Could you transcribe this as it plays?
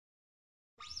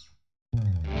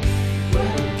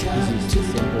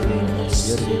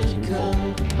This is the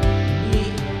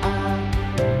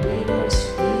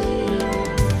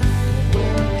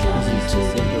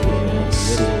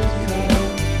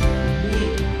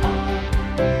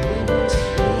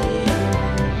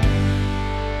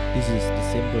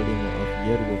simple thing of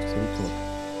Yearworks Ritual.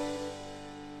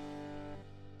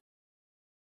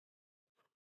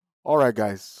 All right,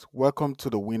 guys, welcome to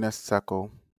the Winner's Circle,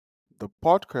 the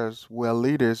podcast where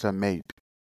leaders are made.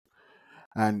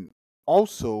 And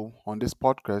also on this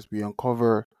podcast, we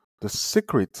uncover the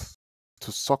secrets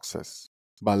to success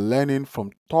by learning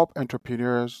from top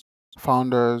entrepreneurs,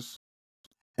 founders,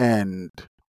 and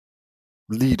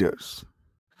leaders.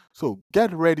 So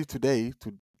get ready today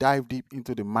to dive deep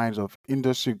into the minds of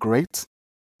industry greats.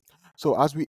 So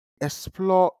as we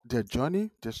explore their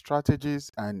journey, their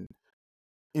strategies, and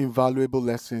invaluable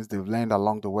lessons they've learned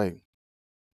along the way.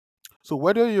 So,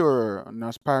 whether you're an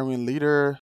aspiring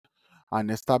leader, an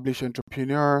established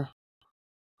entrepreneur,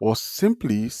 or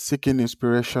simply seeking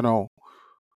inspirational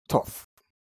thought,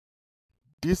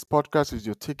 this podcast is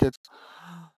your ticket.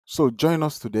 So, join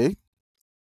us today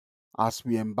as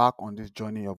we embark on this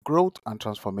journey of growth and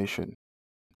transformation.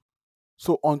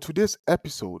 So, on today's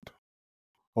episode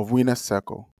of Winner's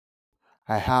Circle,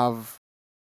 I have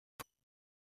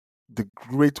the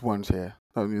great ones here,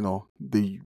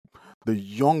 the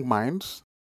young minds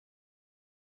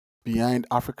behind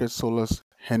Africa's solar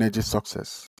energy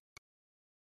success.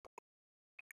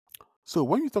 So,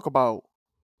 when you talk about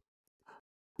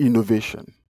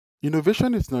innovation,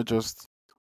 innovation is not just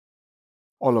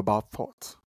all about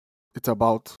thought. It's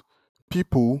about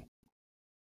people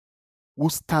who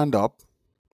stand up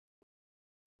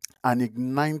and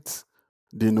ignite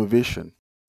the innovation.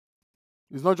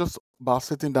 It's not just about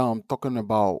sitting down talking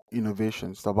about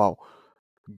innovation. It's about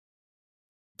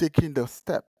taking the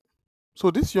step. So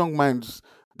these young minds,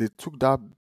 they took that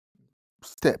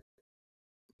step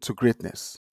to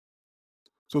greatness.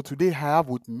 So today I have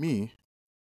with me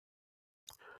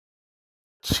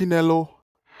Chinelo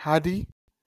Hadi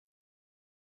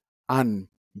and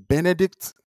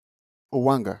Benedict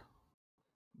Owanga,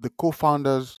 the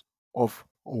co-founders of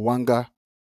Owanga.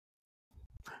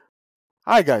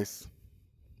 Hi guys,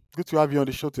 good to have you on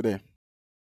the show today.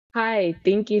 Hi,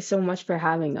 thank you so much for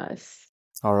having us.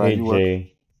 All right, Hey you welcome.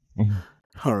 Jay.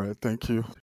 All right, thank you.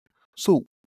 So,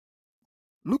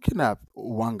 looking at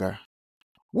Wanga,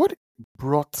 what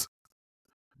brought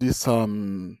this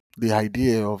the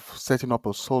idea of setting up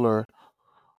a solar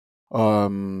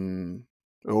um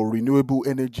or renewable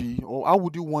energy, or how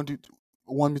would you want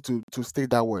me to state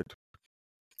that word?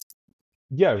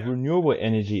 Yeah, renewable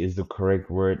energy is the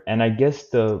correct word. And I guess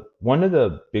the one of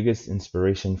the biggest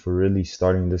inspiration for really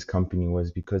starting this company was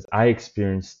because I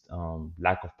experienced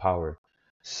lack of power.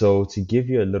 So to give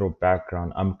you a little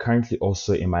background, I'm currently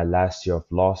also in my last year of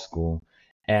law school.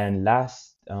 And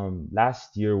last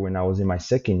year when I was in my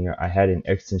second year, I had an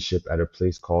externship at a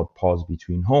place called Pause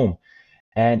Between Home.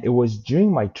 And it was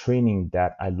during my training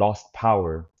that I lost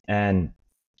power. And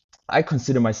I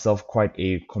consider myself quite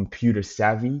a computer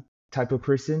savvy type of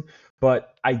person,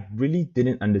 but I really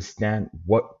didn't understand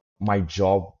what my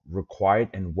job required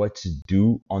and what to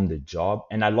do on the job.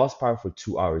 And I lost power for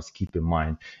 2 hours, keep in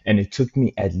mind. And it took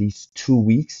me at least 2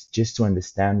 weeks just to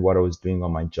understand what I was doing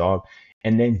on my job.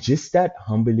 And then just that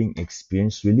humbling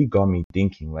experience really got me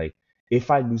thinking like, if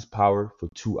I lose power for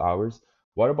 2 hours,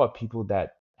 what about people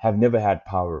that have never had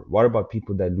power? What about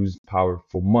people that lose power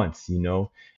for months, you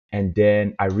know? And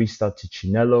then I reached out to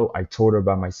Chinelo. I told her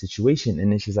about my situation.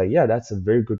 And then she's like, yeah, that's a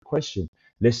very good question.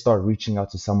 Let's start reaching out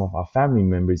to some of our family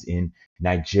members in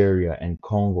Nigeria and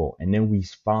Congo. And then we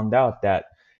found out that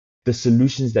the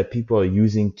solutions that people are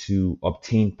using to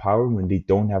obtain power when they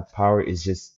don't have power is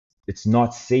just, it's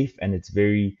not safe and it's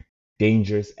very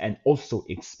dangerous and also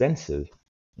expensive.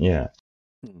 Yeah.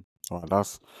 Hmm. Well,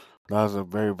 that's a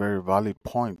very valid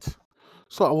point.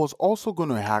 So I was also going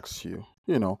to ask you.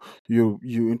 You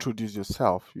introduced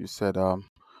yourself. You said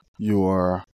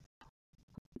you're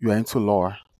you're into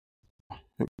law.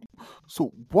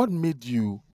 So what made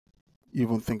you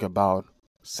even think about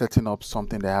setting up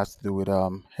something that has to do with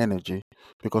energy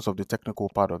because of the technical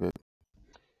part of it?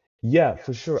 Yeah,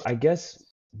 for sure. I guess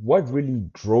what really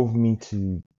drove me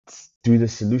to do the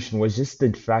solution was just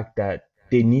the fact that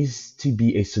there needs to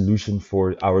be a solution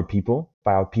for our people.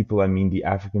 By our people, I mean the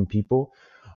African people.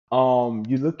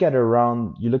 You look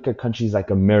at countries like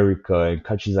America and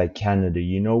countries like Canada,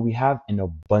 you know, we have an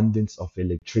abundance of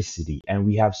electricity and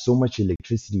we have so much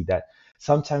electricity that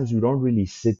sometimes we don't really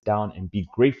sit down and be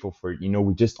grateful for it. You know,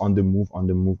 we're just on the move, on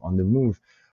the move, on the move.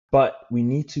 but we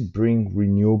need to bring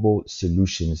renewable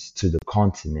solutions to the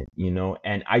continent,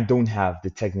 and I don't have the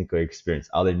technical experience.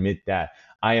 I'll admit that.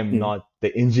 I am Mm. not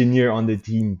the engineer on the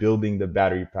team building the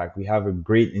battery pack. We have a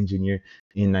great engineer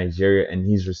in Nigeria, and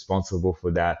he's responsible for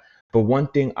that. But one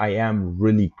thing I am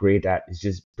really great at is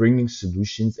just bringing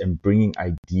solutions and bringing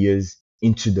ideas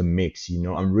into the mix.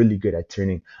 I'm really good at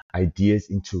turning ideas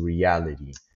into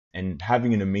reality. And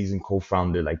having an amazing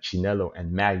co-founder like Chinelo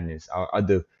and Magnus, our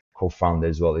other co-founder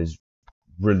as well, is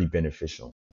really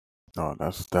beneficial. Oh,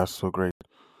 that's so great.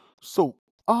 So,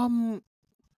 um,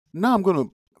 now I'm gonna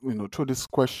throw this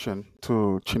question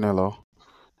to Chinelo.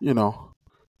 You know,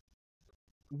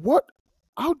 what?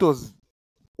 How does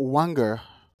Owanga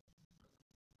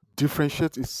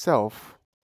differentiate itself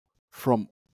from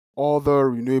other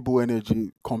renewable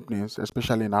energy companies,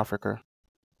 especially in Africa?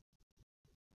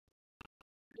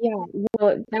 Yeah,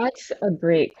 well, that's a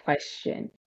great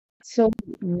question. So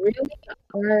really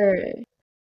our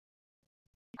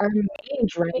our main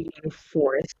driving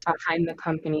force behind the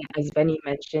company, as Benny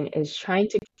mentioned, is trying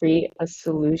to create a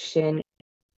solution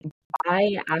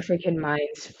by African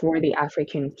minds for the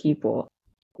African people.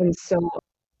 And so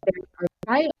there are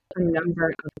quite a number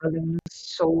of other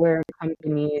solar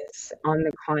companies on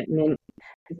the continent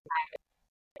that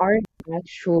are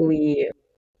actually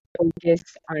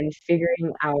focused on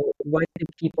figuring out what the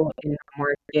people in the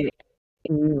market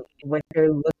need, what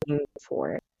they're looking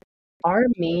for. Our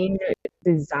main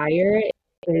desire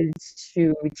is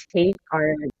to take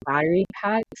our battery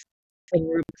packs and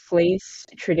replace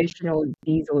traditional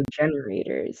diesel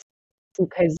generators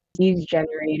because these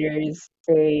generators,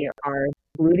 they are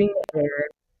polluting the air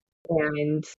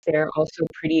and they're also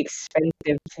pretty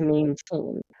expensive to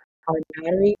maintain. Our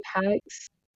battery packs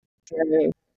are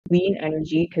clean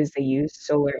energy because they use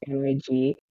solar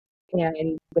energy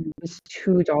and they're just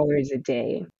 $2 a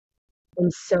day.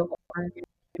 And so our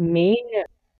main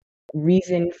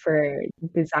reason for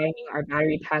designing our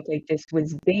battery pack like this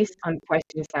was based on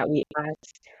questions that we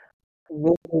asked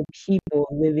local people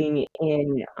living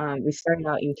in, we started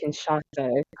out in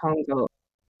Kinshasa, Congo,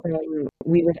 and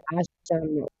we would ask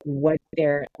them what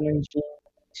their energy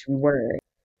needs were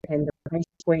and the price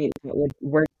point that would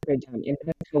work for them. And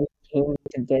that's how we came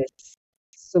to this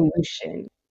solution.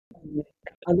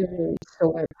 Other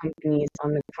solar companies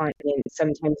on the continent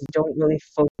sometimes don't really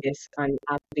focus on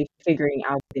actually figuring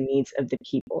out the needs of the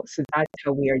people. So that's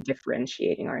how we are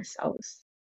differentiating ourselves.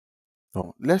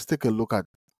 So let's take a look at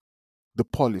the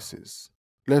policies.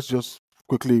 Let's just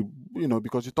quickly,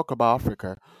 because you talk about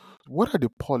Africa, what are the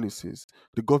policies,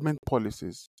 the government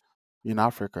policies in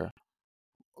Africa,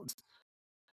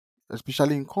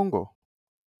 especially in Congo?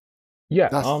 Yeah.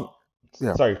 That's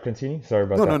yeah. Sorry. Continue. Sorry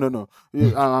about No, no, that. no, no.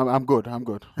 Yeah, I'm good. I'm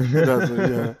good. That's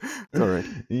yeah. It's all right.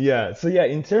 Yeah, so yeah,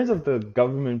 in terms of the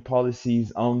government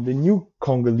policies, the new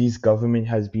Congolese government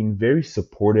has been very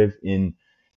supportive in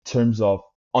terms of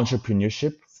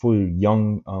entrepreneurship for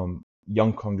young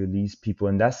Congolese people,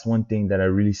 and that's one thing that I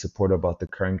really support about the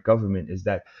current government is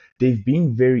that they've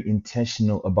been very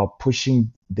intentional about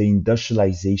pushing the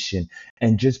industrialization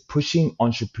and just pushing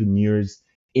entrepreneurs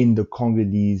in the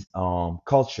Congolese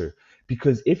culture.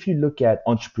 Because if you look at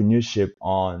entrepreneurship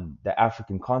on the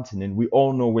African continent, we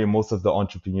all know where most of the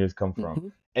entrepreneurs come from. Hmm.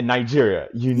 In Nigeria,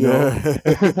 Yeah.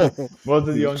 most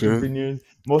of the It's true. entrepreneurs,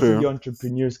 most of the True.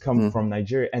 entrepreneurs come Hmm. from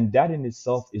Nigeria, and that in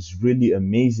itself is really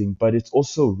amazing. But it's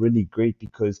also really great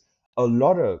because a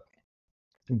lot of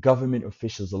government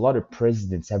officials, a lot of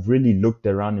presidents have really looked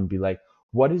around and be like,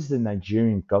 what is the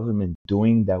Nigerian government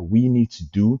doing that we need to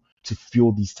do to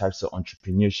fuel these types of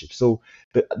entrepreneurship? So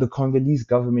the Congolese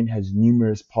government has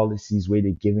numerous policies where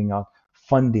they're giving out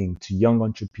funding to young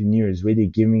entrepreneurs, where they're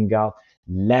giving out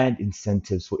land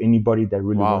incentives for anybody that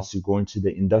really Wow. wants to go into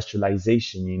the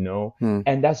industrialization. Hmm.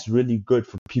 And that's really good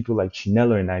for people like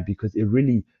Chinelo and I because it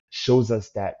really shows us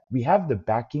that we have the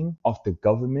backing of the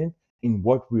government in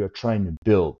what we are trying to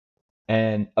build.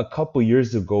 And a couple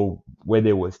years ago, whether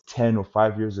it was 10 or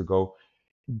 5 years ago,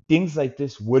 things like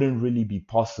this wouldn't really be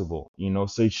possible.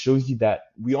 So it shows you that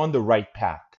we're on the right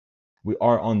path. We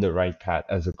are on the right path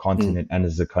as a Hmm. continent and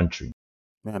as a country.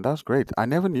 Man, that's great. I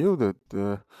never knew that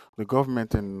the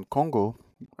government in Congo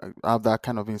have that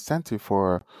kind of incentive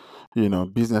for,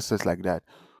 businesses like that.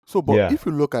 So, but Yeah. if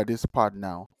you look at this part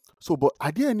now, but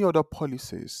are there any other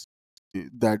policies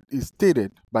that is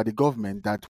stated by the government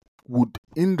that would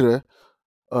hinder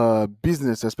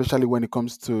business, especially when it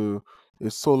comes to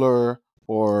a solar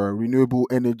or renewable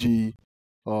energy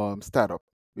startup?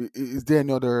 Is there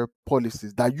any other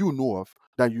policies that you know of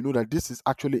that you know that this is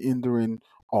actually hindering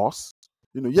us?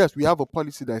 Yes, we have a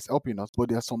policy that is helping us, but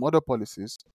there are some other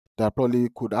policies that probably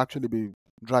could actually be.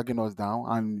 dragging us down,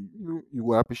 and you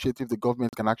will appreciate if the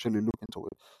government can actually look into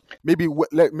it. Maybe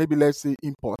maybe let's say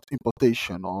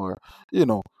importation, or you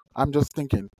know, I'm just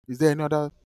thinking, is there any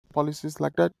other policies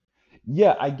like that?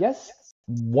 Yeah, I guess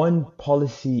one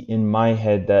policy in my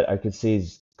head that I could say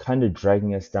is kind of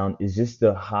dragging us down is just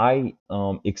the high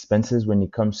expenses when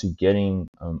it comes to getting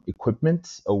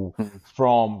equipment Hmm.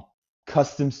 from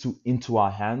customs to into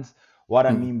our hands. What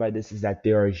I Hmm. mean by this is that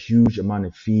there are a huge amount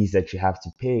of fees that you have to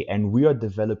pay, and we are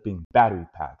developing battery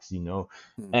packs, Hmm.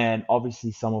 and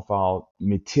obviously some of our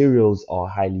materials are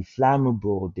highly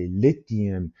flammable, they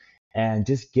lithium, and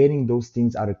just getting those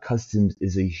things out of customs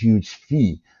is a huge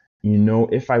fee.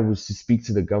 If I was to speak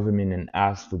to the government and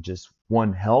ask for just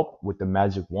one help with the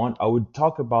magic wand, I would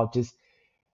talk about just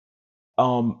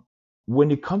um when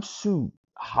it comes to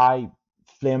high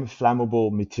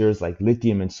flammable materials like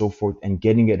lithium and so forth and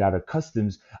getting it out of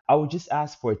customs, I would just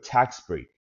ask for a tax break.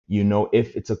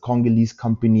 If it's a Congolese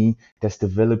company that's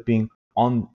developing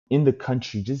on in the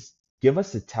country, just give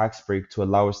us a tax break to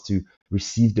allow us to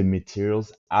receive the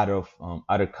materials out of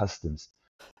customs.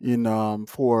 In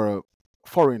For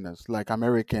foreigners like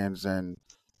Americans, and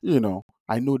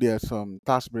I know there are some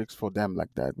tax breaks for them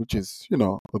like that, which is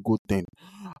a good thing.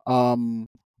 Um,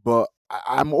 but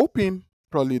I'm hoping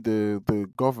probably the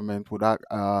government would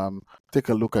take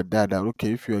a look at that. That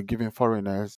okay, if you're giving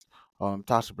foreigners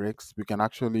tax breaks, we can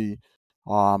actually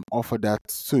offer that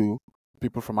to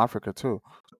people from Africa too.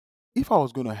 If I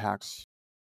was going to ask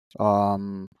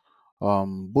um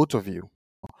both of you,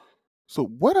 so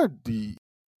what are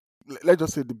let's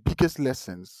just say the biggest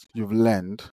lessons you've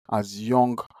learned as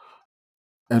young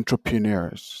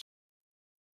entrepreneurs?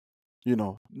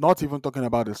 Not even talking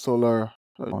about the solar,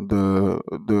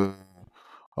 the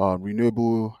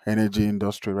renewable energy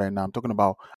industry right now. I'm talking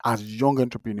about as young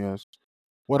entrepreneurs.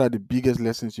 What are the biggest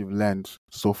lessons you've learned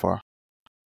so far?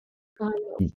 Um,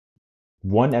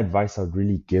 One advice I'd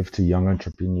really give to young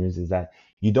entrepreneurs is that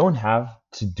you don't have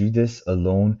to do this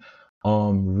alone.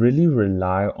 Really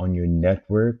rely on your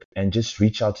network and just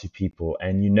reach out to people.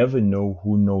 And you never know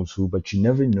who knows who, but you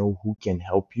never know who can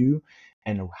help you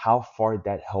and how far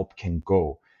that help can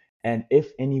go. And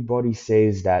if anybody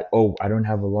says that, oh, I don't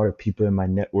have a lot of people in my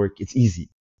network, it's easy.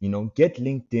 Get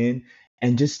LinkedIn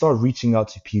and just start reaching out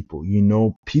to people.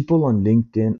 People on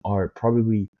LinkedIn are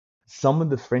probably some of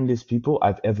the friendliest people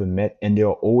I've ever met, and they're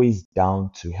always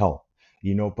down to help.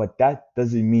 But that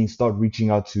doesn't mean start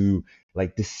reaching out to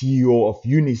like the CEO of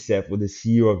UNICEF or the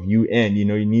CEO of UN.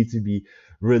 You need to be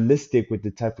realistic with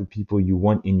the type of people you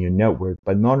want in your network.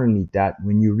 But not only that,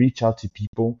 when you reach out to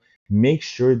people, make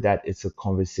sure that it's a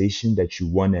conversation that you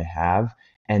want to have,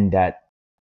 and that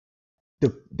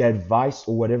the advice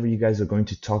or whatever you guys are going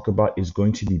to talk about is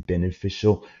going to be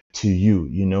beneficial to you.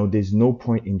 There's no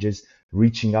point in just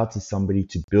reaching out to somebody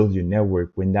to build your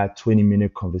network when that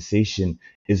 20-minute conversation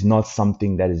is not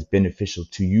something that is beneficial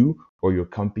to you or your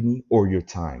company or your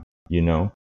time.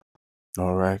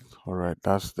 All right, all right.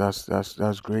 That's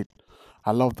great.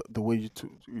 I love the way you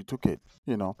took it.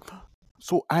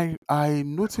 So I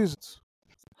noticed.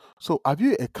 So have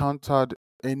you encountered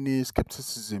any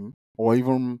skepticism or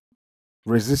even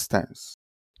resistance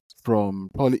from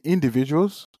probably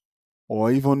individuals,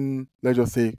 or even let's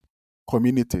just say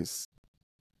communities,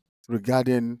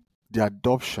 regarding the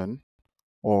adoption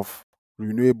of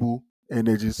renewable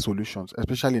energy solutions,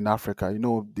 especially in Africa?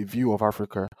 The view of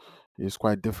Africa is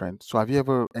quite different. So have you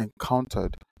ever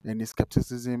encountered any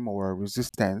skepticism or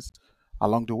resistance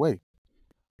along the way?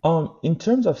 In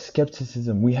terms of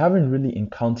skepticism, we haven't really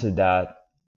encountered that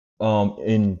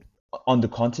in on the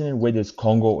continent where there's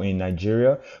Congo and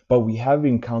Nigeria, but we have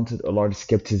encountered a lot of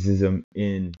skepticism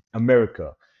in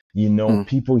America. Hmm.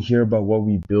 People hear about what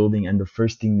we're building, and the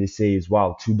first thing they say is,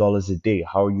 "Wow, $2 a day.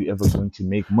 How are you ever going to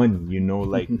make money?"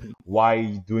 Like, why are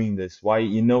you doing this? Why,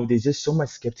 there's just so much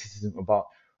skepticism about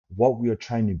what we are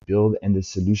trying to build and the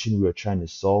solution we are trying to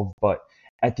solve. But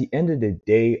at the end of the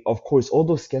day, of course, all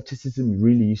those skepticism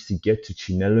really used to get to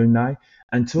Chinelo and I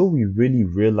until we really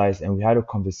realized and we had a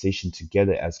conversation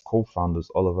together as co-founders,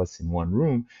 all of us in one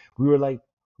room. We were like,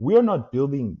 we are not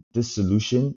building this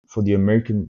solution for the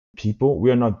American people. We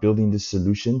are not building this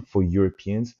solution for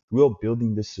Europeans. We are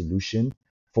building this solution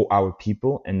for our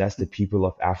people, and that's the people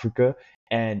of Africa.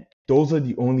 And those are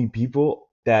the only people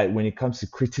that when it comes to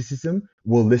criticism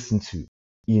will listen to.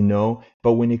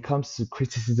 But when it comes to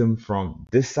criticism from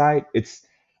this side,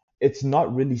 it's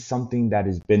not really something that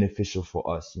is beneficial for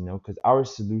us, because our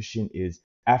solution is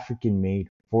African made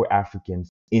for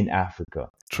Africans in Africa.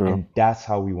 True. And that's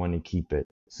how we want to keep it.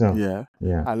 So, Yeah.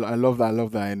 yeah. I love that. I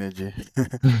love that energy.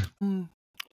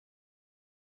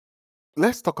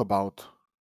 Let's talk about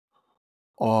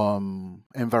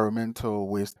environmental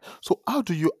waste. So how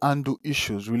do you handle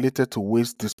issues related to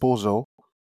waste disposal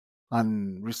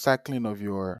and recycling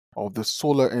of the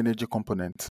solar energy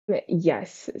component?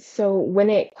 Yes. So when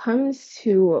it comes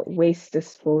to waste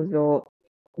disposal,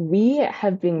 we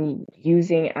have been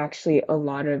using actually a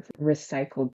lot of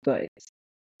recycled goods.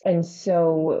 And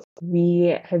so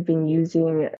we have been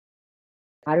using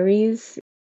batteries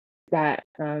that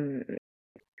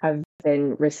have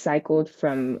been recycled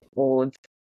from old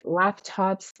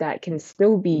laptops that can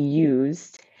still be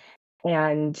used.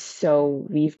 And so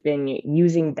we've been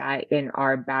using that in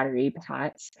our battery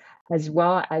packs, as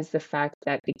well as the fact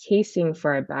that the casing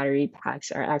for our battery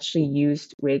packs are actually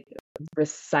used with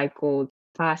recycled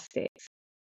plastics.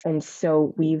 And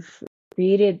so we've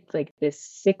created like this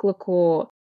cyclical,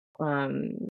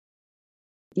 um,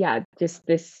 yeah, just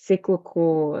this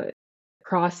cyclical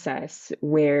process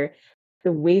where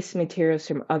the waste materials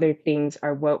from other things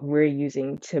are what we're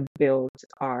using to build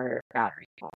our battery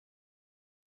pack.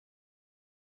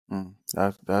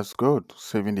 That's good.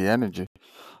 Saving the energy,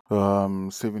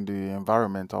 saving the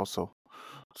environment also.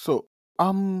 So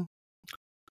um,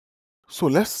 so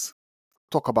let's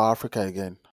talk about Africa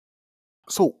again.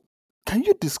 So can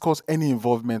you discuss any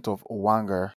involvement of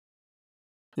Owanga?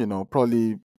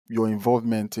 Probably your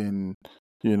involvement in,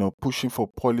 pushing for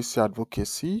policy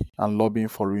advocacy and lobbying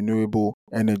for renewable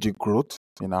energy growth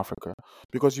in Africa.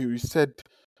 Because you said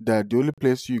that the only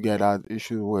place you get that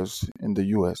issue was in the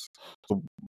US. So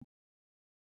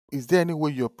is there any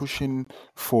way you're pushing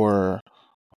for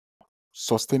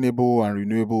sustainable and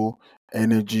renewable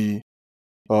energy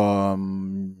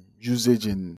usage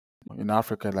in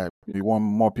Africa? Like you want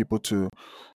more people to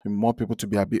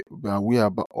be a bit aware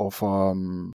of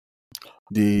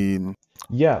the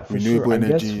Yeah, for sure. renewable I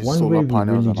guess energy, one solar way we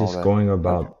panels, really and all just that. going Like,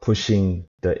 about pushing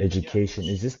the education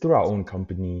is just through our own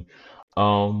company.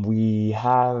 We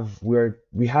have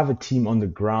a team on the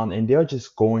ground, and they're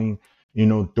just going,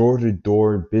 door to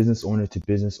door, business owner to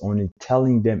business owner,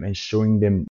 telling them and showing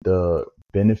them the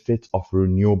benefits of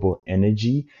renewable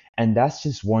energy. And that's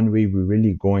just one way we're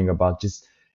really going about just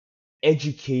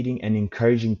educating and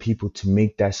encouraging people to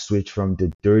make that switch from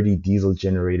the dirty diesel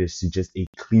generators to just a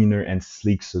cleaner and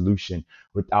sleek solution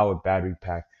with our battery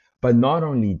pack. But not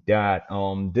only that,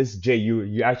 this Jay,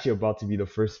 you're actually about to be the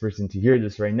first person to hear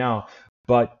this right now.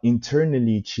 But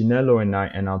internally, Chinelo and I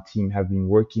and our team have been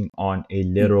working on a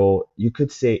hmm, little, you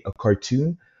could say, a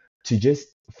cartoon to just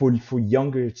for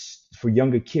younger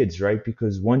kids, right?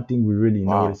 Because one thing we really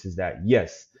wow. notice is that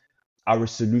yes, our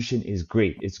solution is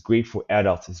great. It's great for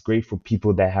adults. It's great for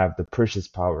people that have the purchase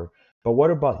power. But what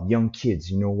about young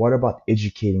kids? What about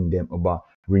educating them about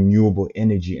renewable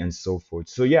energy and so forth?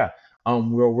 So yeah,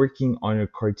 we're working on a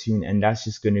cartoon, and that's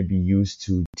just going to be used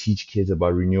to teach kids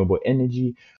about renewable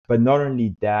energy. But not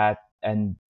only that,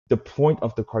 and the point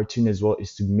of the cartoon as well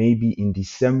is to maybe in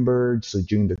December, so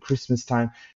during the Christmas time,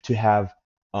 to have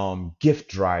gift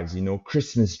drives,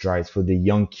 Christmas drives for the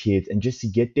young kids, and just to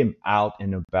get them out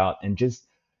and about, and just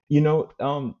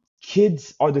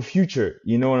kids are the future,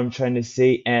 you know what I'm trying to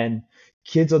say. And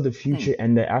kids are the Hmm. future,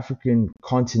 and the African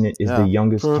continent is the Yeah,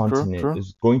 youngest true, true, continent, true.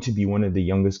 is going to be one of the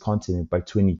youngest continent by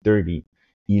 2030.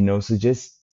 So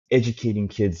just educating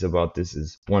kids about this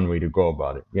is one way to go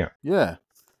about it. Yeah. Yeah,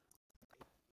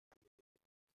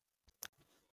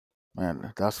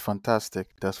 man, that's fantastic.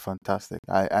 That's fantastic.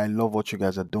 I love what you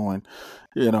guys are doing,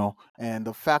 and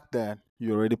the fact that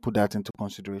you already put that into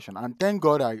consideration. And thank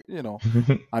God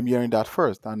I'm hearing that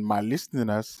first, and my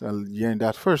listeners are hearing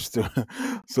that first too.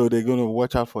 So they're gonna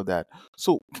watch out for that.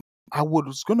 So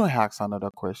was gonna ask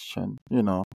another question.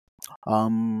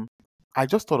 Um, I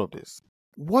just thought of this.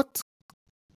 What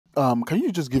can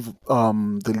you just give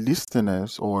the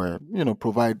listeners, or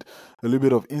provide a little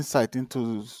bit of insight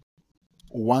into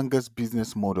Wanga's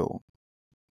business model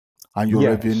and your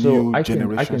Yeah, so revenue I can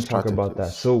generation talk about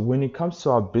that. strategies? So when it comes to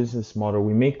our business model,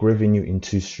 we make revenue in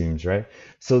two streams, right?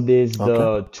 So there's Okay.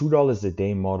 the $2 a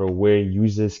day model where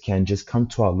users can just come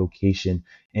to our location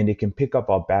and they can pick up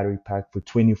our battery pack for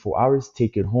 24 hours,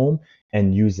 take it home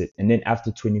and use it. And then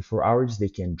after 24 hours, they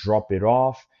can drop it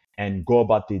off and go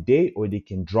about their day, or they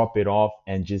can drop it off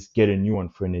and just get a new one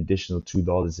for an additional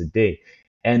 $2 a day.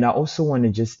 And I also want to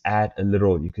just add a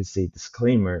little, you could say,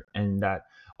 disclaimer, and that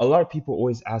a lot of people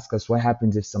always ask us what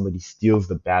happens if somebody steals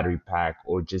the battery pack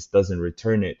or just doesn't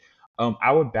return it.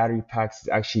 Our battery packs is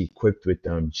actually equipped with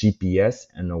GPS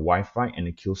and a Wi-Fi and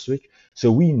a kill switch,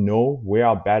 so we know where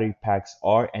our battery packs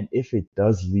are, and if it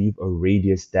does leave a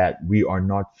radius that we are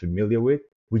not familiar with,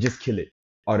 we just kill it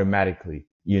automatically.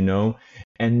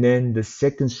 And then the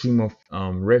second stream of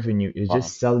revenue is Wow.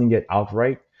 just selling it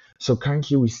outright. So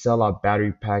currently we sell our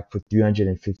battery pack for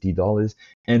 $350.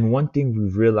 And one thing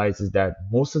we've realized is that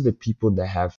most of the people that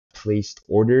have placed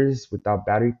orders with our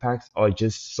battery packs are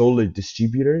just solar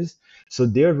distributors. So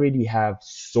they already have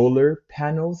solar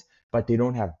panels, but they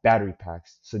don't have battery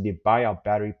packs. So they buy our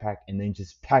battery pack and then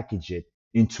just package it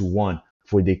into one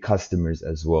for their customers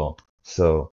as well.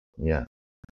 So yeah.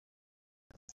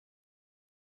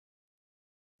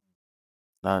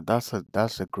 That's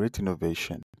a great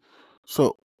innovation.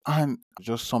 So, and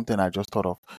just something I just thought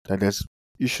of, that there's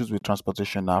issues with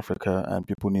transportation in Africa and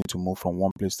people need to move from one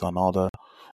place to another.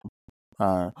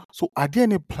 So, are there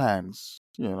any plans,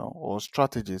 or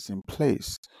strategies in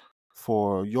place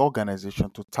for your organization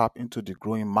to tap into the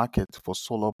growing market for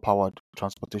solar powered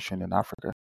transportation in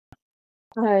Africa?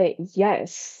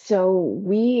 Yes. So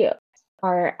we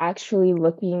are actually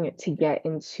looking to get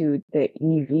into the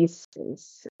EV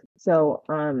space. So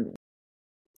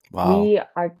Wow. we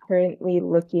are currently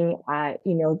looking at,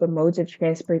 the modes of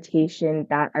transportation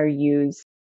that are used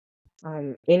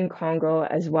in Congo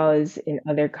as well as in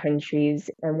other countries,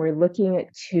 and we're looking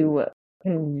to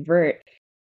convert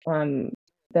um,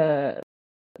 the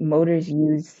motors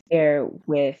used there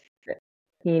with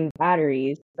clean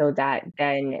batteries so that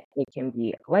then it can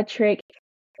be electric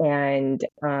and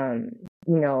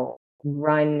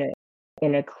run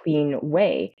in a clean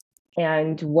way.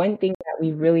 And one thing that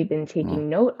we've really been Mm, taking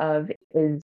note of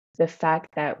is the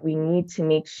fact that we need to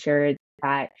make sure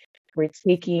that we're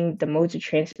taking the modes of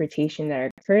transportation that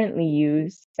are currently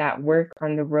used that work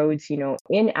on the roads,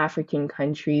 in African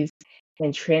countries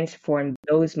and transform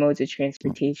those modes of mm,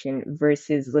 transportation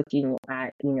versus looking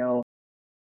at,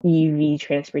 EV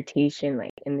transportation like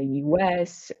in the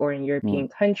US or in mm. European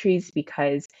countries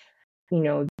because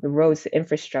the roads, the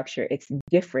infrastructure, it's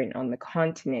different on the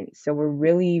continent. So we're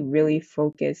really, really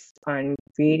focused on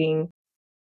creating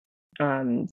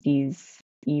these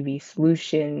EV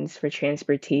solutions for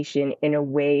transportation in a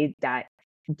way that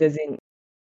doesn't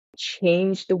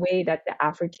change the way that the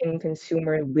African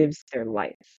consumer lives their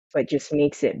life, but just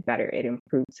makes it better. It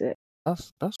improves it.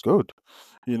 That's good.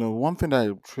 One thing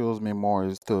that thrills me more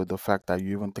is the fact that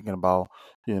you're even thinking about,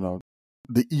 you know,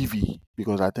 the EV,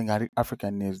 because I think Africa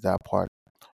needs that part,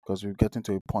 because we're getting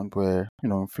to a point where,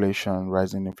 inflation,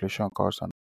 rising inflation costs.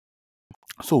 And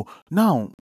so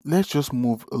now let's just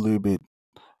move a little bit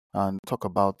and talk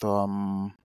about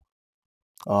um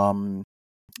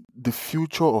the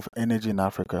future of energy in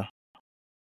Africa.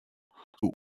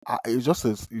 So, it's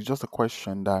just a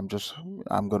question that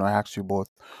I'm gonna ask you both.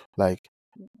 Like,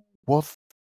 what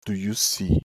do you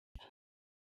see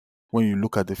when you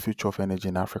look at the future of energy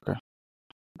in Africa?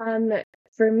 Um,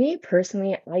 for me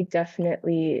personally, I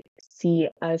definitely see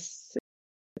us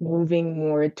moving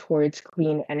more towards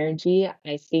clean energy.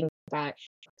 I think that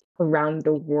around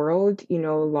the world, a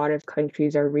lot of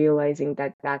countries are realizing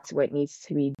that that's what needs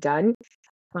to be done.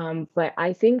 But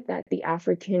I think that the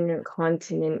African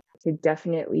continent could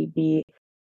definitely be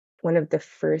one of the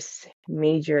first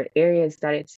major areas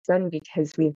that it's done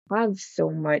because we have so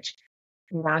much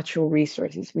natural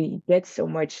resources. We get so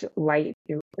much light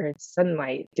or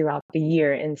sunlight throughout the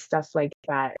year and stuff like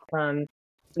that.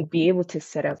 To be able to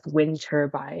set up wind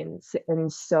turbines.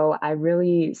 And so I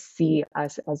really see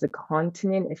us as a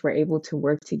continent, if we're able to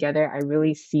work together, I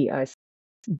really see us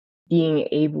being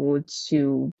able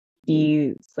to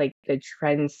be like the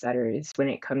trendsetters when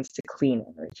it comes to clean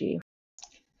energy.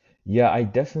 Yeah, I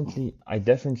definitely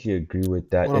agree with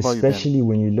that, What about you, Ben? especially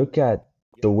when you look at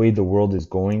the way the world is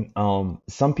going.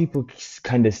 Some people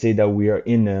kind of say that we are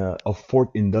in a fourth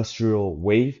industrial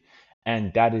wave,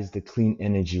 and that is the clean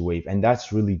energy wave, and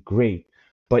that's really great.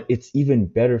 But it's even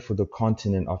better for the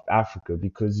continent of Africa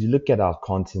because you look at our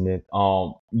continent,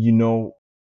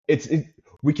 it's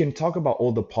we can talk about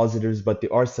all the positives, but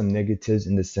there are some negatives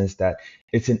in the sense that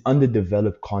it's an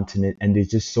underdeveloped continent and there's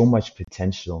just so much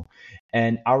potential.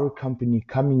 And our company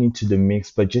coming into the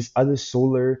mix, but just other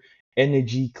solar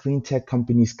energy, clean tech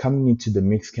companies coming into the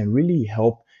mix can really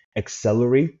help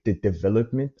accelerate the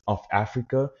development of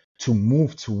Africa to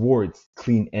move towards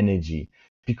clean energy.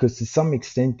 Because to some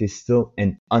extent, there's still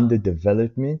an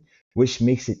underdevelopment, which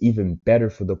makes it even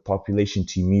better for the population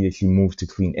to immediately move to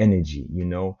clean energy.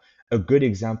 A good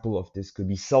example of this could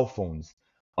be cell phones.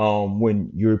 When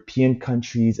European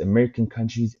countries, American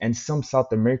countries, and some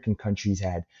South American countries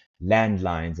had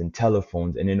landlines and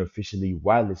telephones and then officially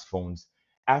wireless phones,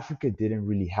 Africa didn't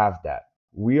really have that.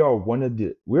 We're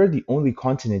the only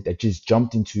continent that just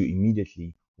jumped into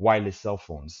immediately wireless cell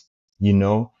phones, you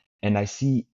know? And I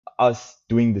see us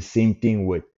doing the same thing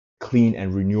with clean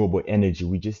and renewable energy.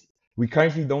 We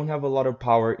currently don't have a lot of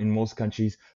power in most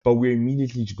countries, but we're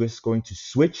immediately just going to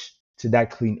switch to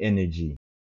that clean energy.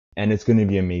 and it's going to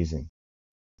be amazing.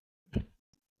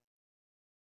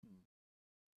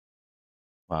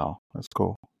 Wow, that's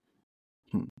cool.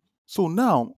 Hmm. So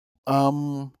now,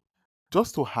 um,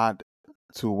 just to add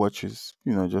to what just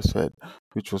said,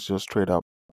 which was just straight up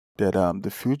that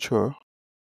the future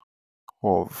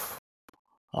of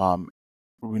um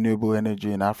renewable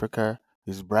energy in Africa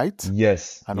is bright,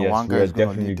 Yes, and yes, we Owanga are is going to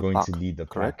definitely lead the going pack. to lead the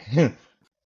Correct? pack.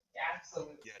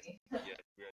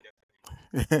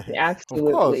 Of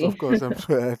Absolutely. course, I'm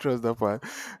sure I trust that part.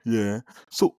 Yeah.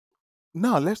 So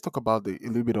now let's talk about a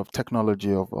little bit of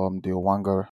technology of the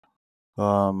Owanga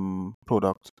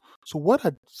product. So what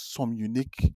are some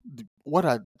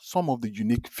of the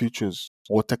unique features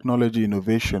or technology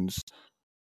innovations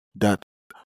that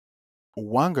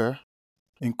Owanga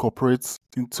incorporates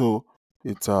into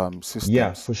its Yeah,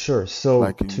 systems, for sure. like So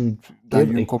in to that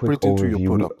give you a quick incorporate into your overview,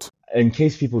 product? in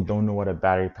case people don't know what a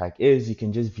battery pack is, you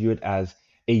can just view it as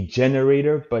a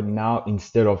generator, but now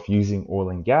instead of using oil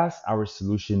and gas, our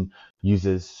solution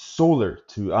uses solar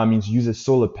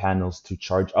panels to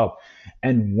charge up.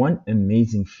 And one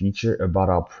amazing feature about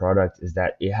our product is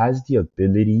that it has the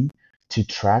ability to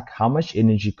track how much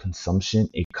energy consumption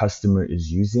a customer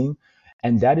is using,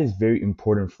 and that is very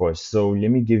important for us. So let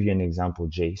me give you an example,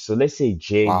 Jay. So let's say,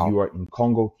 Jay, Wow. you are in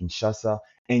Congo, Kinshasa,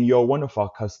 and you're one of our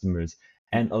customers.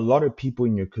 Mm. And a lot of people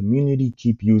in your community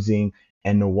keep using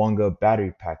an Owanga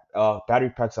battery pack. Battery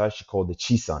packs are actually called the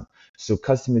Chisan. So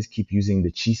customers keep using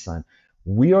the Chisan.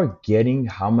 We are getting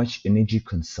how much energy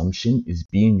consumption is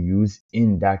being used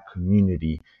in that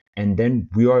community. And then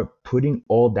we are putting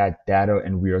all that data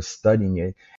and we are studying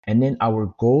it. And then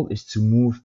our goal is to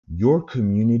move your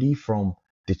community from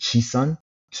the Chisan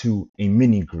to a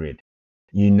mini grid,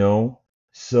 you know?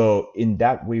 So in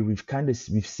that way, we've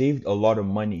saved a lot of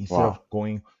money instead of Wow.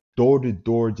 going door to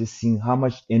door, just seeing how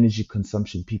much energy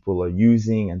consumption people are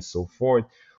using and so forth.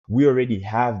 We already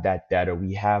have that data.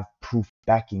 We have proof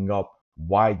backing up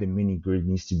why the mini grid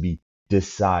needs to be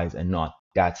this size and not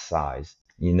that size,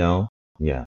 you know?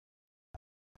 Yeah.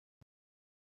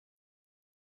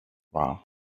 Wow.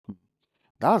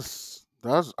 That's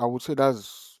I would say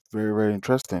that's very, very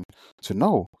interesting to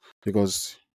know,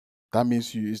 because that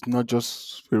means it's not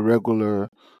just a regular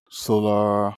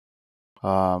solar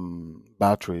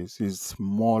batteries. It's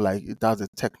more like it has a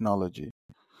technology.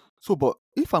 So, but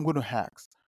if I'm going to ask,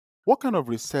 what kind of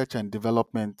research and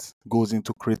development goes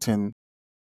into creating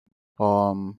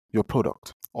your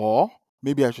product? Or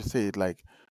maybe I should say it like,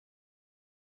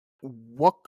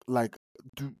 what like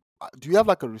do you have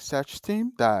like a research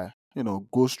team that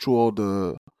goes through all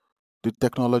the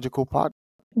technological part?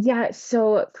 Yeah,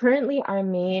 so currently our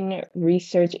main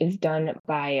research is done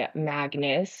by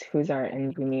Magnus, who's our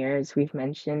engineer, as we've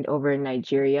mentioned, over in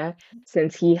Nigeria,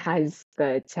 since he has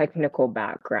the technical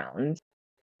background.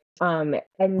 And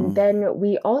Mm. then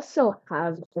we also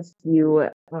have a few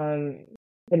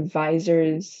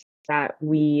advisors that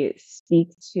we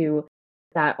speak to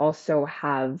that also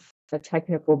have a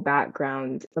technical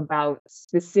background about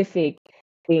specific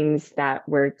things that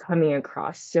we're coming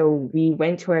across. So we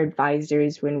went to our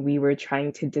advisors when we were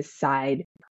trying to decide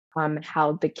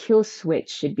how the kill switch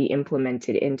should be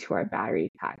implemented into our battery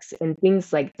packs and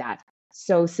things like that.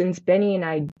 So since Benny and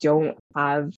I don't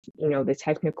have, the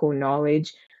technical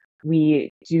knowledge,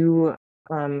 we do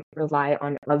rely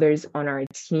on others on our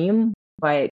team,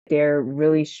 but they're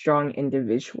really strong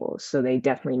individuals, so they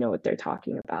definitely know what they're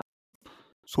talking about.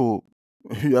 So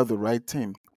you have the right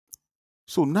team.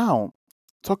 So now,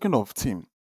 talking of team,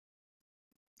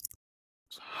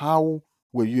 how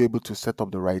were you able to set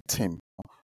up the right team?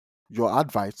 Your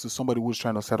advice to somebody who's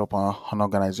trying to set up an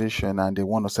organization and they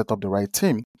want to set up the right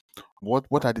team, what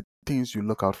are the things you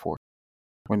look out for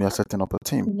when you're setting up a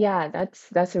team? Yeah,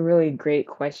 that's a really great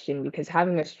question because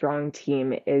having a strong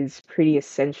team is pretty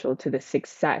essential to the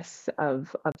success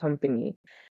of a company.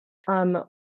 Um,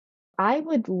 I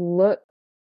would look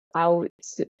out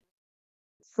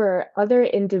for other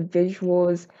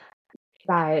individuals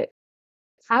that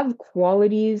have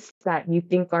qualities that you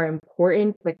think are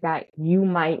important, but that you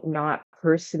might not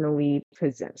personally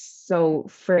possess. So,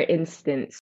 for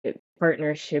instance,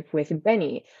 partnership with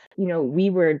Benny. We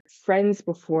were friends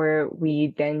before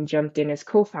we then jumped in as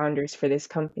co founders for this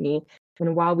company.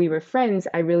 And while we were friends,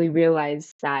 I really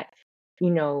realized that,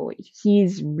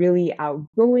 he's really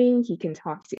outgoing. He can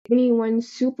talk to anyone,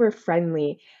 super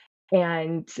friendly.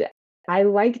 And I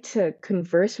like to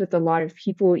converse with a lot of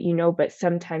people, but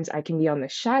sometimes I can be on the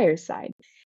shyer side.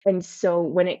 And so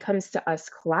when it comes to us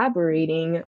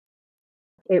collaborating,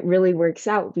 it really works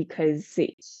out because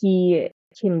he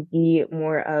can be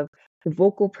more of the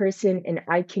vocal person and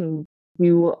I can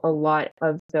do a lot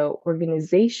of the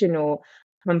organizational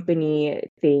company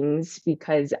things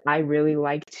because I really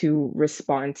like to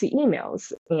respond to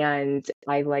emails and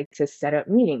I like to set up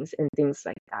meetings and things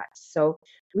like that. So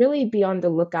really be on the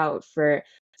lookout for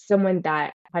someone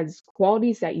that has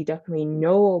qualities that you definitely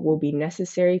know will be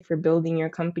necessary for building your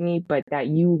company, but that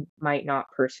you might not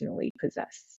personally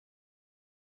possess.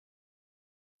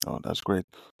 Oh, that's great.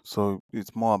 So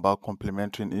it's more about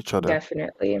complementing each other.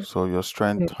 Definitely. So your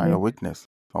strength and Mhm. your weakness.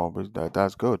 Oh, but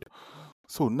that's good.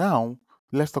 So now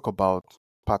let's talk about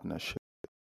partnership.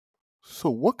 So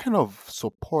what kind of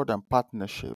support and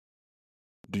partnership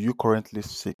do you currently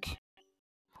seek,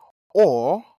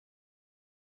 or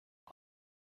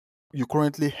you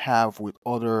currently have with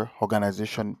other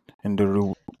organization in the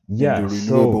in the Yeah,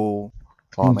 so renewable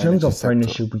in terms energy of sector?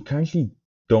 partnership, we currently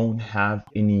don't have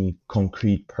any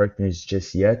concrete partners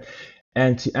just yet.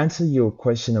 And to answer your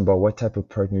question about what type of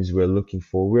partners we're looking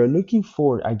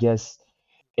for, I guess,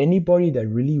 anybody that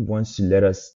really wants to let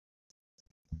us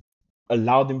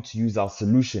allow them to use our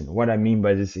solution. What I mean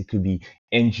by this, it could be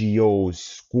NGOs,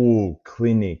 school,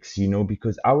 clinics,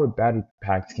 because our battery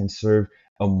packs can serve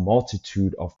a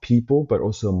multitude of people, but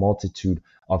also a multitude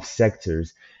of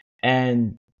sectors.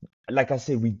 And like I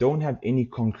said, we don't have any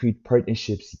concrete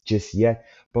partnerships just yet,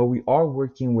 but we are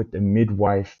working with a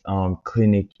midwife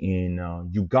clinic in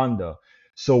Uganda.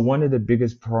 So one of the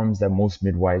biggest problems that most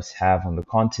midwives have on the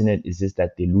continent is just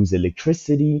that they lose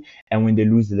electricity, and when they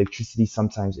lose electricity,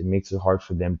 sometimes it makes it hard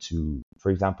for them to, for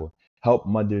example, help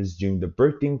mothers during the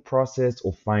birthing process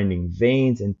or finding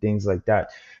veins and things like that.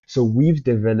 So we've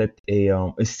developed a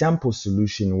sample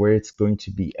solution where it's going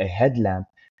to be a headlamp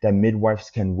that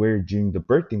midwives can wear during the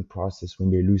birthing process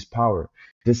when they lose power.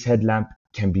 This headlamp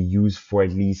can be used for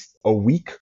at least a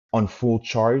week on full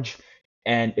charge,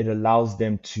 and it allows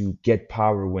them to get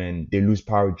power when they lose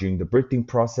power during the birthing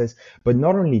process. But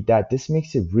not only that, this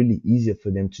makes it really easier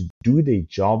for them to do their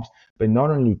jobs. But not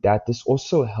only that, this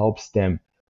also helps them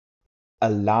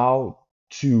allow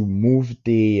to move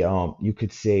the you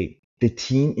could say the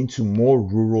team into more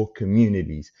rural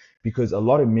communities, because a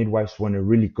lot of midwives want to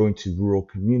really go into rural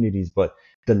communities, but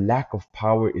the lack of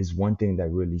power is one thing that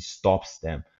really stops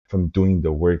them from doing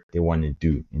the work they want to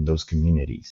do in those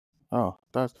communities. Oh,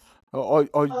 that's. Or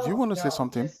do you want to say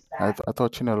something? I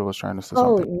thought Chinelo was trying to say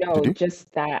Oh, something. no, Did you?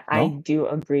 just that I No? do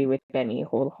agree with Benny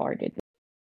wholeheartedly.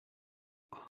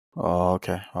 Oh,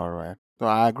 okay. All right. So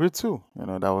I agree too.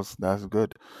 That's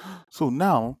good. So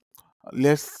now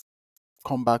let's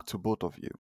come back to both of you.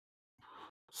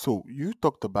 So you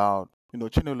talked about,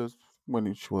 Chinelo,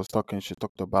 when she was talking, she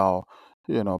talked about,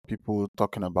 people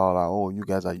talking about, like, oh, you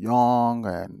guys are young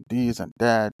and this and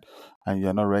that, and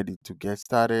you're not ready to get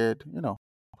started,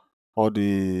 all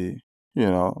the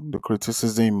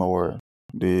criticism or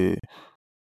the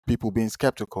people being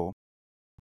skeptical.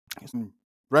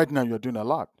 Right now, you're doing a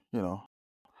lot,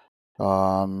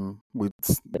 with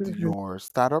Mhm. your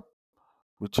startup,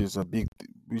 which is a big,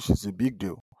 which is a big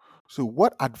deal. So,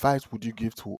 what advice would you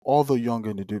give to all the young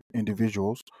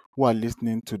individuals who are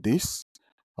listening to this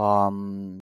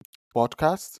um,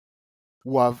 podcast,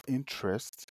 who have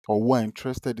interest or who are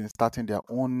interested in starting their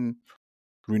own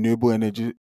renewable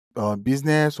energy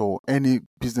business or any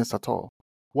business at all?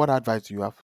 What advice do you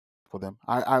have for them?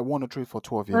 I want to trade for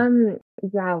two of you. Um,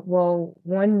 yeah, well,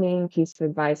 one main piece of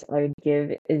advice I would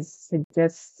give is to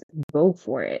just go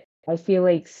for it. I feel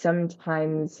like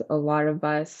sometimes a lot of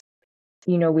us,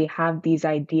 we have these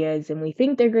ideas and we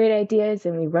think they're great ideas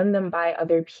and we run them by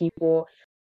other people,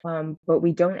 but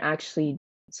we don't actually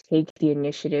take the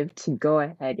initiative to go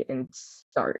ahead and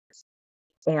start.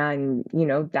 And,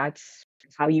 that's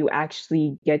how you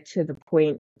actually get to the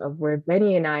point of where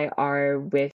Benny and I are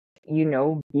with, being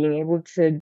able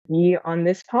to be on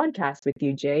this podcast with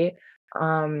you, Jay.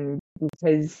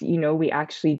 Because, we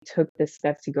actually took the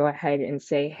step to go ahead and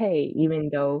say, hey, even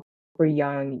though we're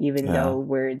young, even Yeah. though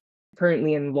we're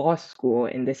currently in law school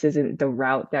and this isn't the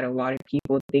route that a lot of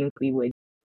people think we would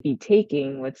be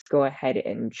taking, let's go ahead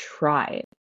and try it.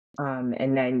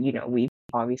 And then, we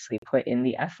obviously put in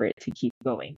the effort to keep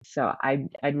going. So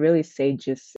I'd really say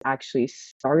just actually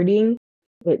starting.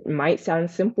 It might sound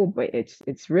simple, but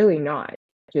it's really not.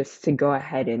 Just to go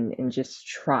ahead and just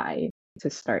try to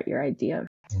start your idea.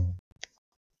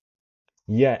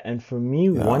 Yeah, and for me,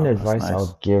 one Yeah, that's advice I nice.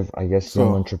 would give, I guess, young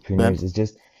So, Ben, entrepreneurs is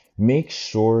just make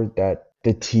sure that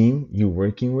the team you're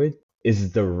working with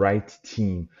is the right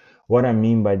team. What I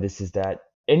mean by this is that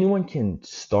anyone can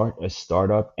start a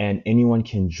startup and anyone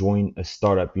can join a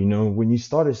startup. When you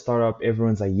start a startup,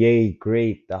 everyone's like, yay,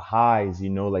 great, the highs,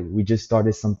 like we just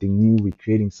started something new, we're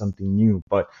creating something new.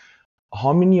 But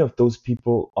how many of those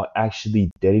people are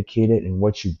actually dedicated in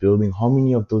what you're building? How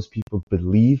many of those people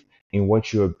believe in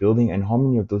what you're building, and how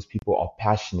many of those people are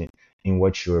passionate in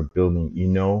what you're building, you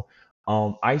know?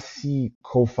 I see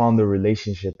co-founder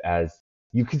relationship as,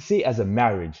 you could say, as a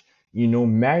marriage. You know,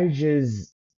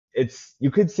 marriages, it's,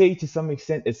 you could say to some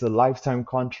extent it's a lifetime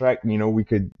contract. You know, we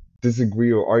could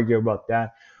disagree or argue about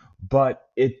that, but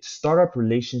it startup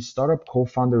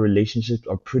co-founder relationships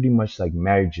are pretty much like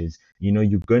marriages. You know,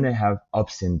 you're gonna have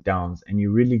ups and downs, and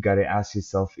you really gotta ask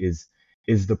yourself, is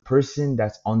the person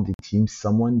that's on the team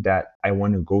someone that I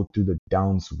want to go through the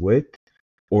downs with,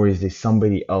 or is there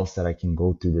somebody else that I can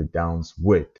go through the downs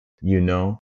with, you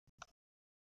know?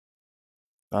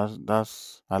 I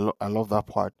love that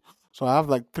part. So I have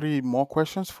like three more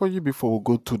questions for you before we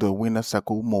go to the winner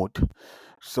circle mode.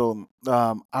 So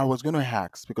I was gonna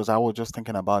ask because I was just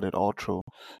thinking about it all through,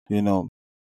 you know,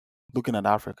 looking at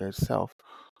Africa itself.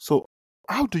 So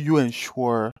how do you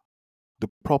ensure the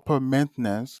proper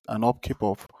maintenance and upkeep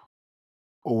of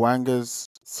Owanga's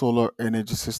solar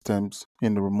energy systems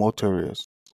in the remote areas?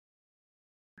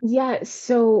 Yeah,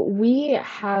 so we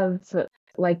have,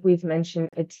 like we've mentioned,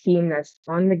 a team that's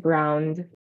on the ground,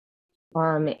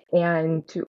 and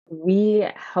we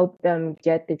help them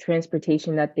get the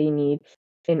transportation that they need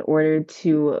in order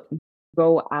to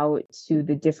go out to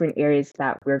the different areas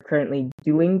that we're currently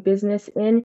doing business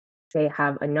in. They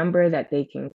have a number that they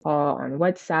can call on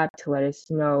WhatsApp to let us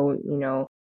know,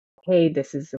 hey,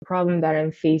 this is the problem that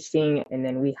I'm facing. And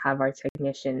then we have our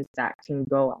technicians that can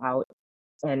go out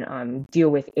and deal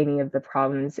with any of the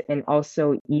problems, and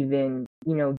also even,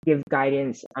 give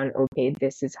guidance on, okay,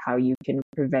 this is how you can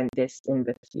prevent this in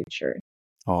the future.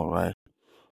 All right.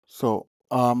 So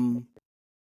let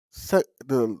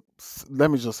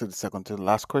me just say the second to the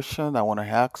last question I want to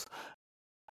ask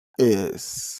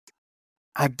is: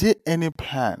 are there any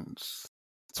plans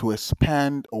to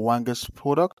expand Owanga's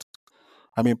product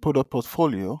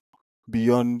portfolio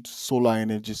beyond solar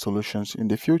energy solutions in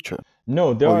the future? No,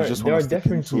 Or you just there want are to stick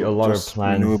definitely a into lot of just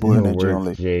plans renewable in the energy works,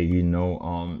 only? Jay. You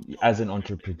know, as an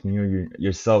entrepreneur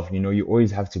yourself, you know, you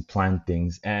always have to plan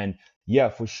things. And yeah,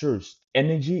 for sure,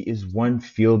 energy is one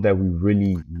field that we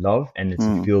really love, and it's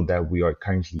a Mm, field that we are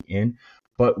currently in.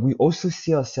 But we also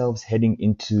see ourselves heading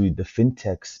into the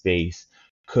fintech space,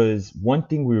 because one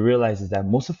thing we realize is that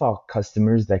most of our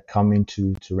customers that come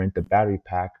into to rent the battery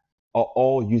pack are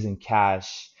all using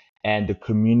cash, and the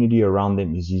community around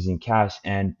them is using cash.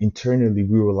 And internally,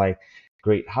 we were like,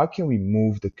 great, how can we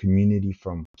move the community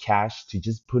from cash to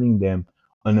just putting them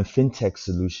on a fintech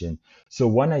solution? So,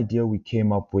 one idea we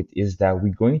came up with is that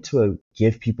we're going to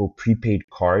give people prepaid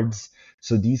cards.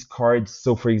 So, these cards,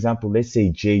 so for example, let's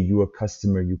say, Jay, you're a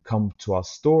customer, you come to our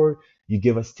store, you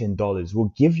give us $10.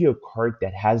 We'll give you a card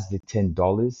that has the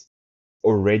 $10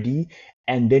 already,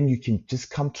 and then you can just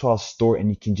come to our store and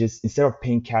you can just, instead of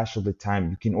paying cash all the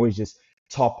time, you can always just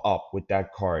top up with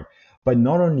that card. But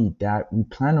not only that, we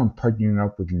plan on partnering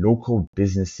up with local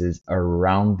businesses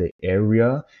around the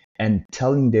area and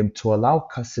telling them to allow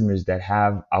customers that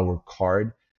have our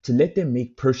card to let them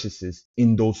make purchases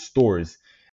in those stores.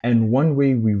 And one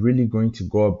way we're really going to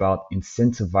go about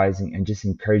incentivizing and just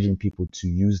encouraging people to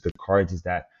use the cards is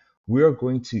that we are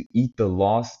going to eat the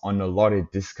loss on a lot of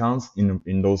discounts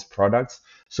in those products.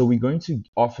 So we're going to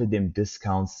offer them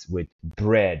discounts with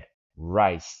bread,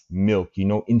 rice, milk, you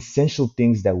know, essential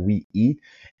things that we eat.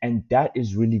 And that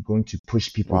is really going to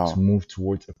push people to wow. move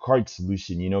towards a card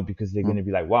solution, you know, because they're Mm, going to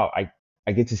be like, wow, I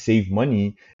get to save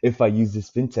money if I use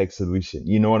this fintech solution.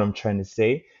 You know what I'm trying to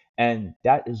say? And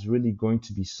that is really going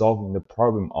to be solving the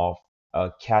problem of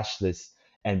cashless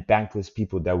and bankless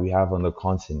people that we have on the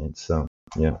continent. So,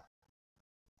 yeah.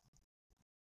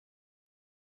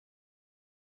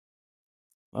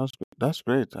 that's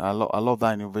great. I love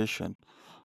that innovation.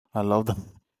 I love that.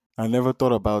 I never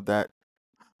thought about that.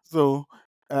 So,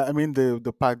 I mean,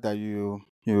 the fact that you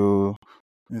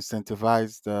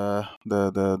incentivize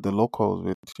the locals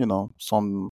with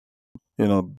some you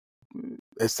know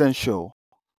essential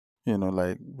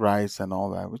like rice and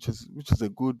all that, which is a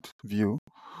good view.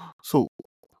 So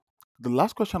the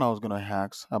last question I was gonna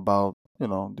ask about the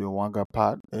Wanga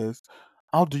part is,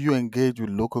 how do you engage with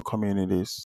local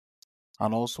communities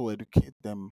and also educate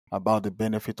them about the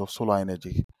benefit of solar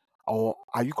energy? Or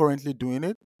are you currently doing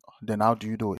it? Then how do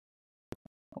you do it?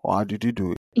 Or how did you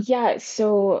do it? Yeah,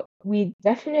 so we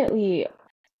definitely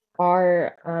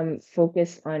are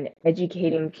focused on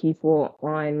educating people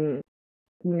on,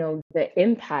 the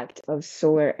impact of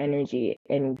solar energy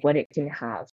and what it can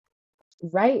have.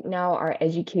 Right now, our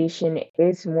education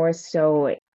is more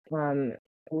so um,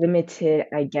 limited,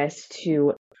 I guess,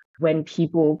 to when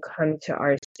people come to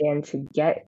our stand to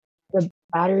get the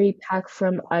battery pack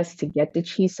from us, to get the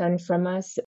Chi Sun from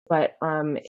us. But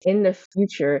in the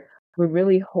future, we're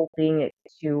really hoping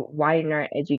to widen our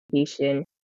education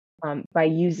by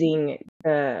using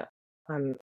the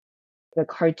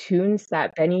cartoons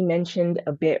that Benny mentioned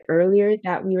a bit earlier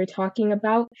that we were talking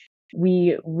about.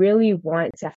 We really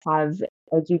want to have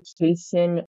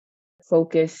education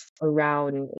focused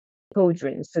around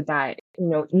children so that,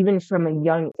 even from a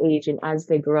young age and as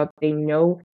they grow up, they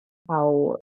know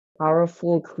how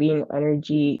powerful clean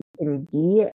energy can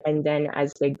be. And then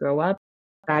as they grow up,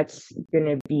 that's going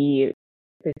to be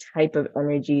the type of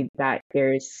energy that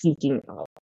they're seeking out.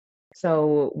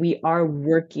 So we are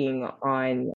working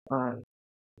on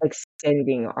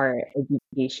extending our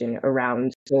education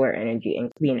around solar energy and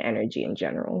clean energy in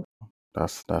general.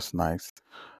 That's nice.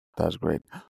 That's great.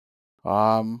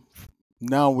 Um,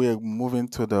 Now we're moving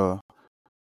to the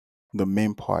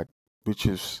main part, which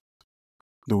is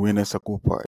the winner circle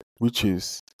part, which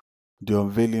is the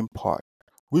unveiling part,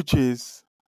 which is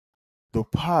the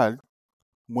part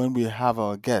when we have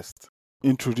our guest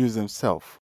introduce themselves.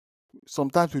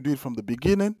 Sometimes we do it from the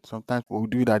beginning, sometimes we'll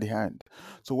do it at the end.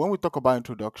 So when we talk about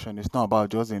introduction, it's not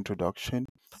about just the introduction,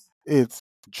 it's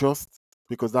just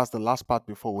because that's the last part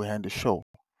before we end the show.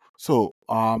 So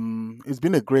it's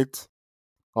been a great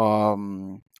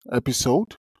um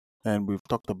episode, and we've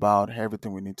talked about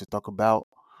everything we need to talk about.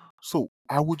 So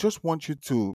I would just want you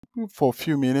to, for a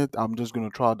few minutes, I'm just going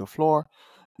to try out the floor.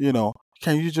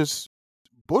 Can you just,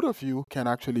 both of you can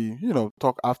actually,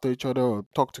 talk after each other or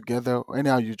talk together,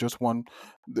 anyhow you just want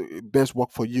the best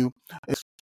work for you.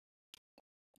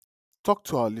 Talk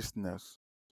to our listeners.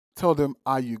 Tell them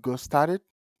how you got started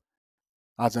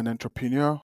as an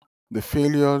entrepreneur, the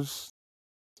failures,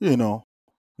 you know,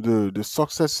 the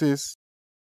successes,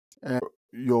 and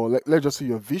let's just say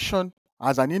your vision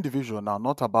as an individual now,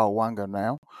 not about Wanga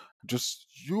now, just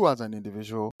you as an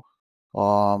individual,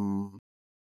 um,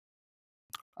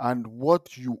 and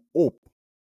what you hope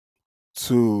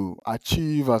to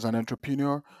achieve as an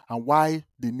entrepreneur, and why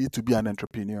they need to be an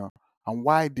entrepreneur, and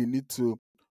why they need to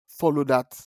follow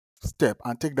that step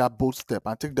and take that bold step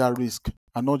and take that risk,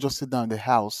 and not just sit down in the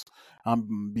house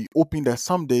and be hoping that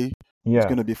someday it's Yeah,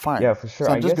 going to be fine. yeah, for sure.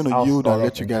 So I'm I just guess going to I'll yield and start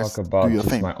let off you and talk guys do about your just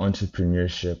thing. my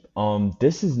entrepreneurship.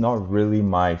 This is not really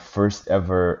my first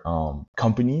ever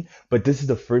company, but this is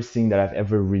the first thing that I've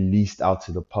ever released out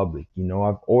to the public.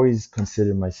 I've always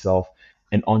considered myself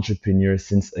an entrepreneur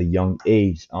since a young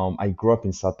age. I grew up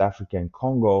in South Africa and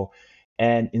Congo,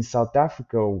 and in South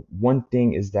Africa, one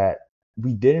thing is that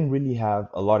we didn't really have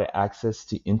a lot of access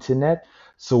to internet.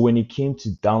 So when it came to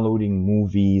downloading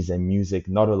movies and music,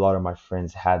 not a lot of my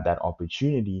friends had that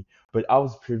opportunity, but I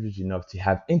was privileged enough to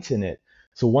have internet.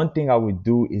 So one thing I would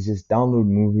do is just download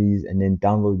movies and then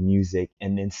download music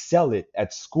and then sell it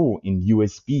at school in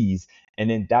USBs. And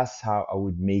then that's how I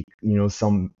would make,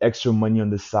 some extra money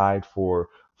on the side for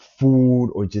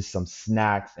food or just some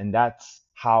snacks. And that's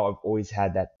how I've always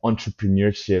had that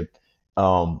entrepreneurship.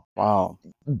 Um, Wow.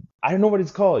 I don't know what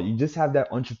it's called. You just have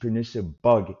that entrepreneurship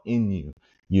bug in you,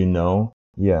 you know?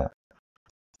 Yeah.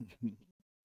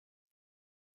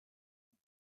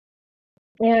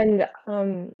 And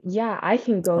yeah, I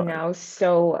can go All right. now.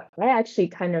 So I actually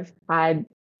kind of had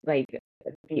like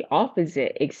the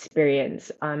opposite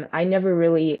experience. I never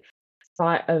really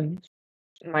thought of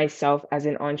myself as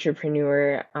an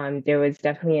entrepreneur. There was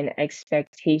definitely an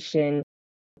expectation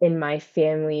in my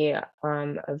family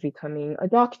of becoming a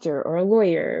doctor or a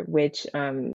lawyer, which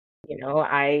I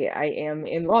am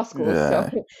in law school, so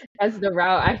Yeah. that's the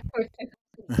route I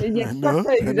yeah, I know. I know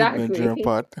the exactly. Nigerian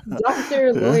part.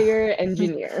 Doctor, Yeah. lawyer,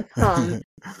 engineer.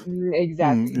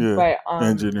 Exactly. Yeah. But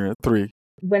Engineer three.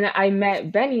 when I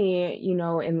met Benny,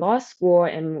 in law school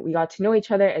and we got to know each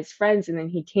other as friends, and then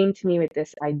he came to me with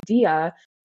this idea,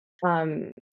 um,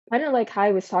 kind of like how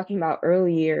I was talking about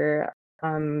earlier,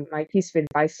 my piece of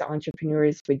advice to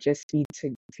entrepreneurs would just be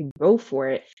to go for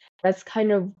it. That's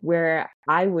kind of where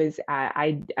I was at.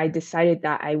 I decided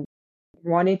that I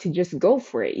wanted to just go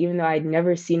for it, even though I'd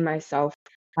never seen myself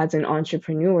as an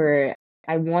entrepreneur.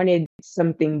 I wanted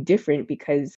something different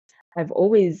because I've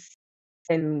always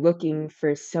been looking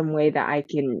for some way that I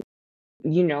can,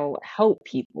 help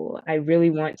people. I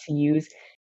really want to use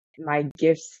my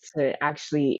gifts to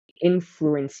actually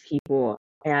influence people.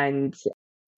 And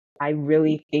I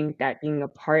really think that being a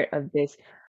part of this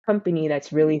company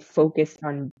that's really focused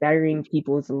on bettering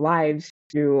people's lives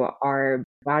through our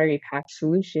battery pack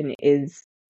solution is,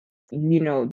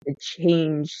 the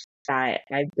change that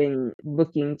I've been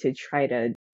looking to try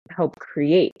to help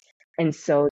create. And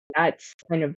so that's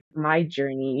kind of my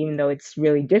journey, even though it's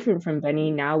really different from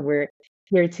Benny. Now we're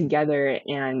here together,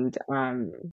 and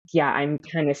yeah, I'm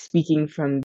kind of speaking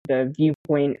from the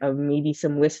viewpoint of maybe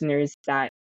some listeners that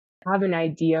have an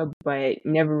idea but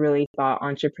never really thought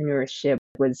entrepreneurship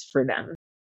was for them.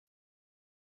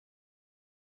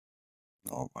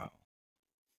 Oh wow.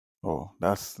 Oh,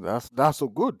 that's so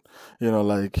good.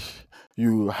 Like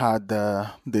you had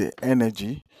the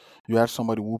energy. You had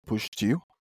somebody who pushed you.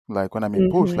 Like when I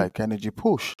mean push, Hmm. like energy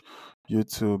push you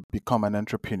to become an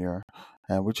entrepreneur,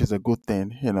 and which is a good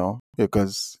thing,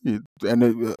 because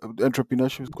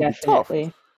entrepreneurship could be tough,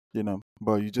 Definitely.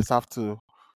 but you just have to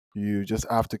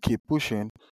keep pushing,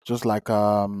 just like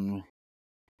Ben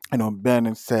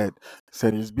said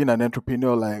he's been an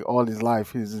entrepreneur like all his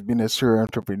life. He's been a serial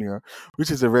entrepreneur,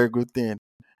 which is a very good thing,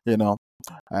 you know.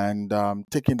 And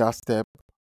taking that step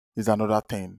is another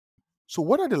thing. So,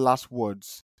 what are the last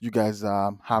words you guys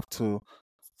have to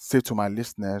say to my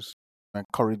listeners,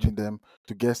 encouraging them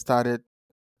to get started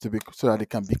so that they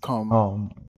can Um,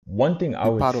 One thing I be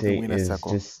would part of the say winner is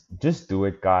circle? just do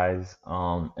it, guys.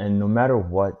 And no matter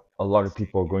what a lot of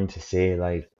people are going to say,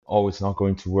 like, oh, it's not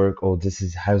going to work, oh, this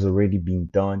is has already been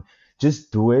done.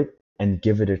 Just do it and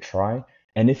give it a try.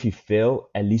 And if you fail,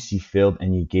 at least you failed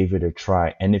and you gave it a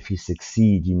try. And if you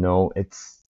succeed,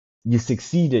 it's you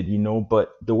succeeded,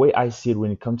 But the way I see it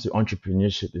when it comes to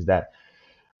entrepreneurship is that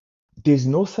there's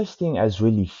no such thing as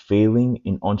really failing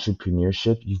in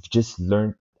entrepreneurship. You've just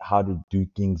learned how to do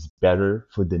things better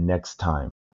for the next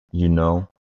time, you know?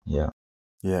 Yeah.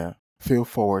 Yeah, feel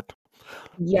forward.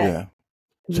 Yeah, Yeah,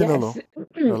 yes. Chinelo,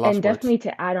 your And last words. definitely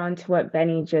to add on to what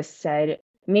Benny just said,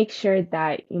 make sure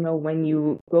that, when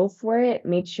you go for it,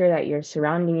 make sure that you're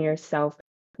surrounding yourself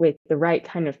with the right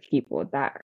kind of people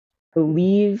that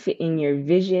believe in your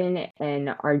vision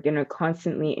and are going to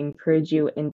constantly encourage you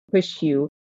and push you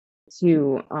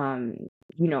to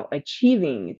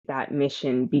achieving that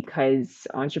mission, because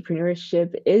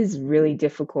entrepreneurship is really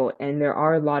difficult and there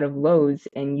are a lot of lows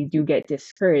and you do get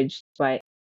discouraged. But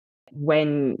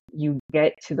when you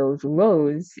get to those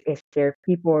lows, if there are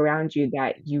people around you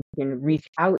that you can reach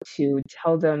out to,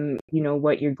 tell them,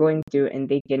 what you're going through, and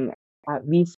they can at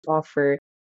least offer,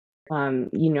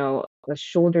 a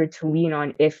shoulder to lean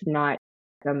on, if not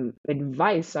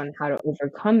advice on how to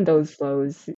overcome those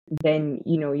lows, then,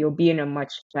 you'll be in a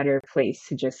much better place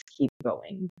to just keep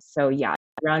going. So, yeah,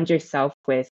 surround yourself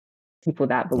with people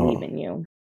that believe Oh, in you.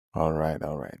 all right,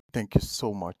 all right. Thank you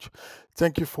so much.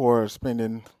 Thank you for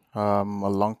spending a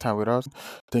long time with us.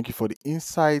 Thank you for the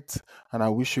insight, and I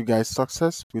wish you guys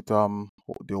success with the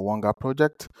Owanga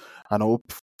project, and I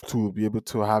hope to be able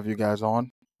to have you guys on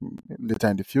later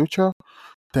in the future.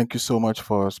 Thank you so much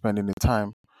for spending the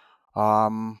time.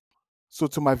 Um, so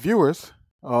to my viewers,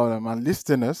 my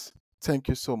listeners, thank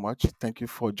you so much. Thank you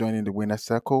for joining the Winner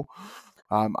Circle.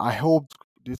 I hope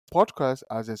this podcast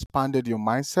has expanded your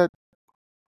mindset.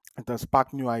 It has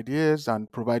sparked new ideas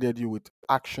and provided you with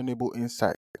actionable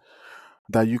insight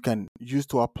that you can use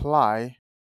to apply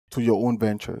to your own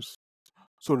ventures.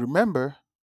 So remember,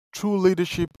 true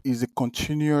leadership is a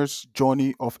continuous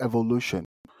journey of evolution.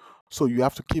 So you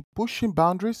have to keep pushing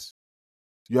boundaries,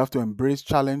 you have to embrace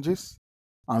challenges,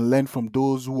 and learn from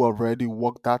those who already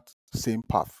walked that same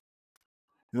path.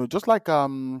 Just like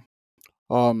um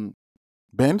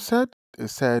Ben said, he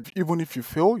said, even if you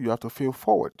fail, you have to fail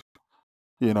forward.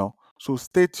 So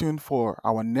stay tuned for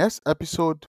our next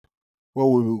episode where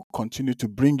we will continue to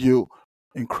bring you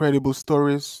incredible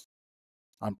stories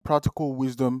and practical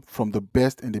wisdom from the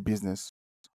best in the business.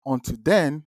 Until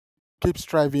then, keep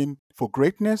striving for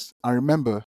greatness, and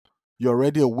remember, you're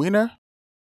already a winner.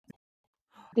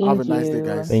 Have a Thank nice day, you.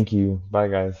 guys. Thank you. Bye,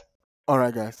 guys. All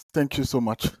right, guys. Thank you so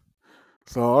much.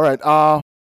 So, all right.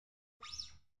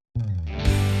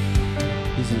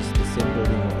 This is December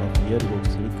demo of Yearbook